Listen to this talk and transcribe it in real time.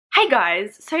Hey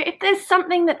guys, so if there's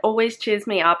something that always cheers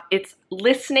me up, it's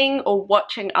listening or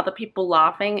watching other people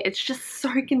laughing. It's just so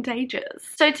contagious.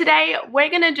 So today we're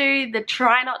gonna do the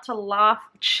try not to laugh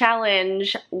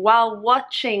challenge while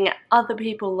watching other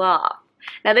people laugh.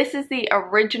 Now this is the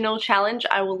original challenge.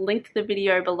 I will link the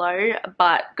video below,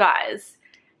 but guys,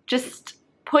 just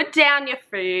put down your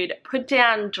food, put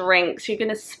down drinks, you're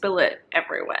gonna spill it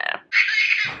everywhere.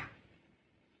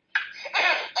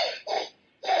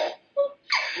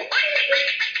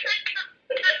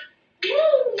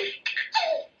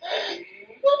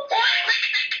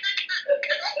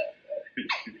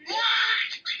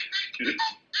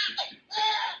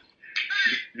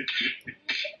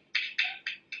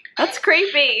 That's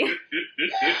creepy.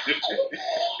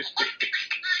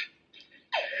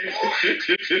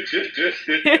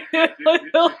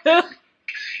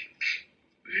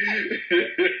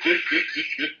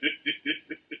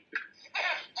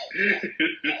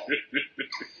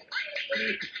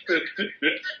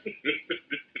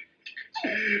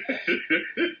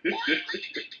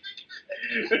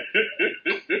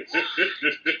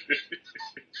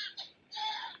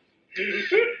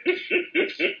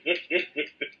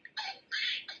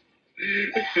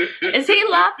 Is he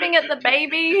laughing at the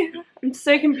baby? I'm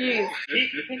so confused.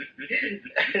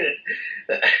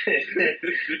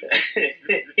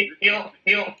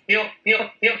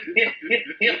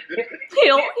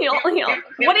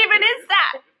 What even is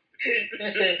that?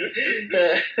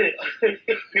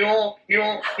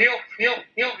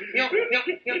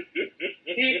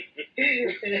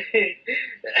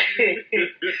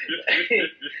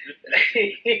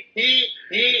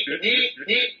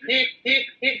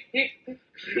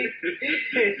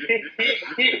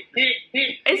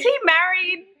 Is he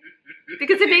married?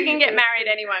 Because if he can get married,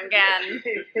 anyone can.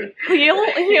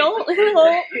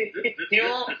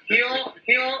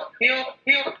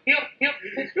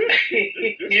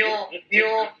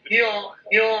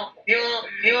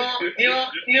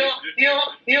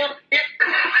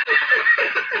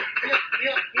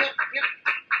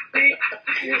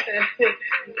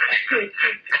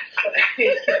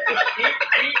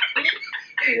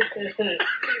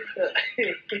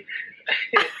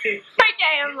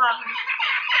 Okay, I'm laughing.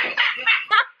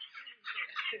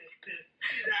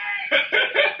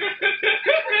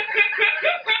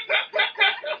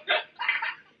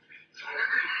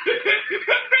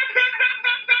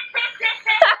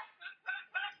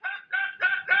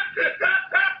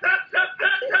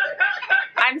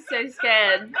 I'm so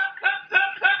scared.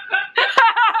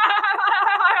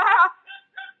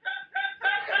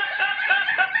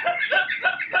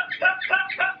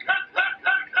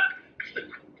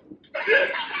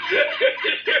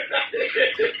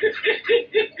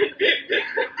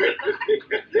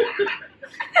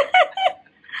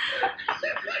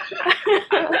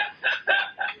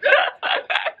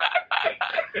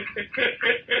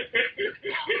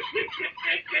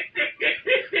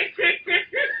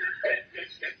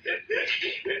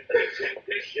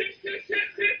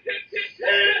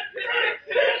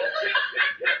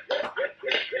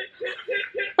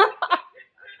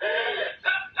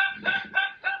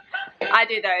 I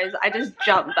do those. I just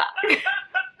jump back.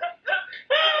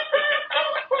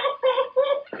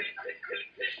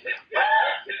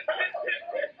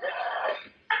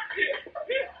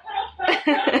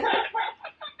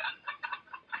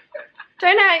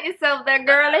 Don't hurt yourself there,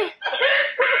 girly.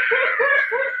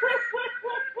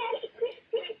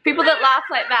 People that laugh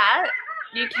like that,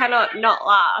 you cannot not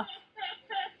laugh.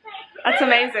 That's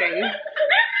amazing.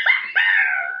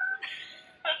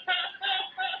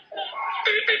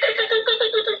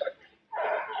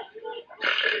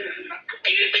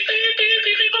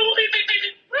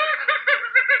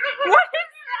 What is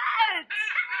that?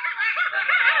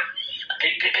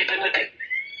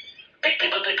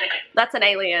 That's an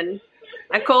alien.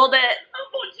 I called it.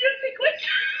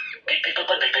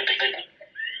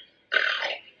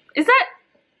 Is that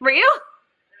real?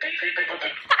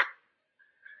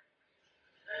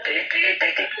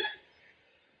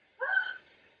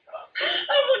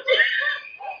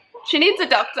 She needs a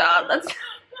doctor. That's.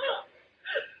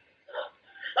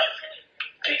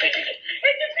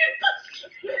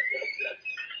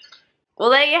 Well,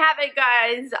 there you have it,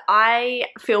 guys. I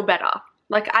feel better.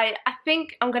 Like, I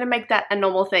think I'm gonna make that a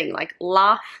normal thing. Like,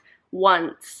 laugh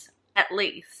once, at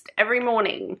least, every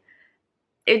morning.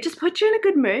 It just puts you in a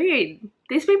good mood.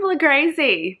 These people are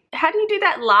crazy. How do you do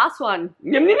that last one?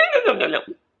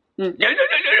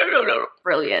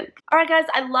 Brilliant. Alright guys,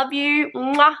 I love you.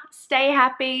 Mwah. Stay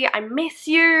happy. I miss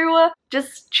you.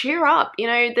 Just cheer up. You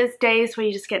know, there's days where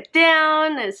you just get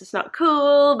down and it's just not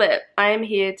cool, but I'm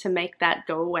here to make that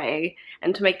go away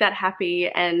and to make that happy.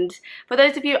 And for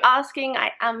those of you asking,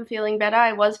 I am feeling better.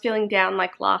 I was feeling down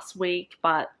like last week,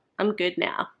 but I'm good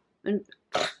now.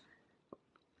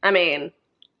 I mean...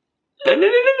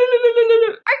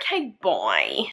 Okay, bye.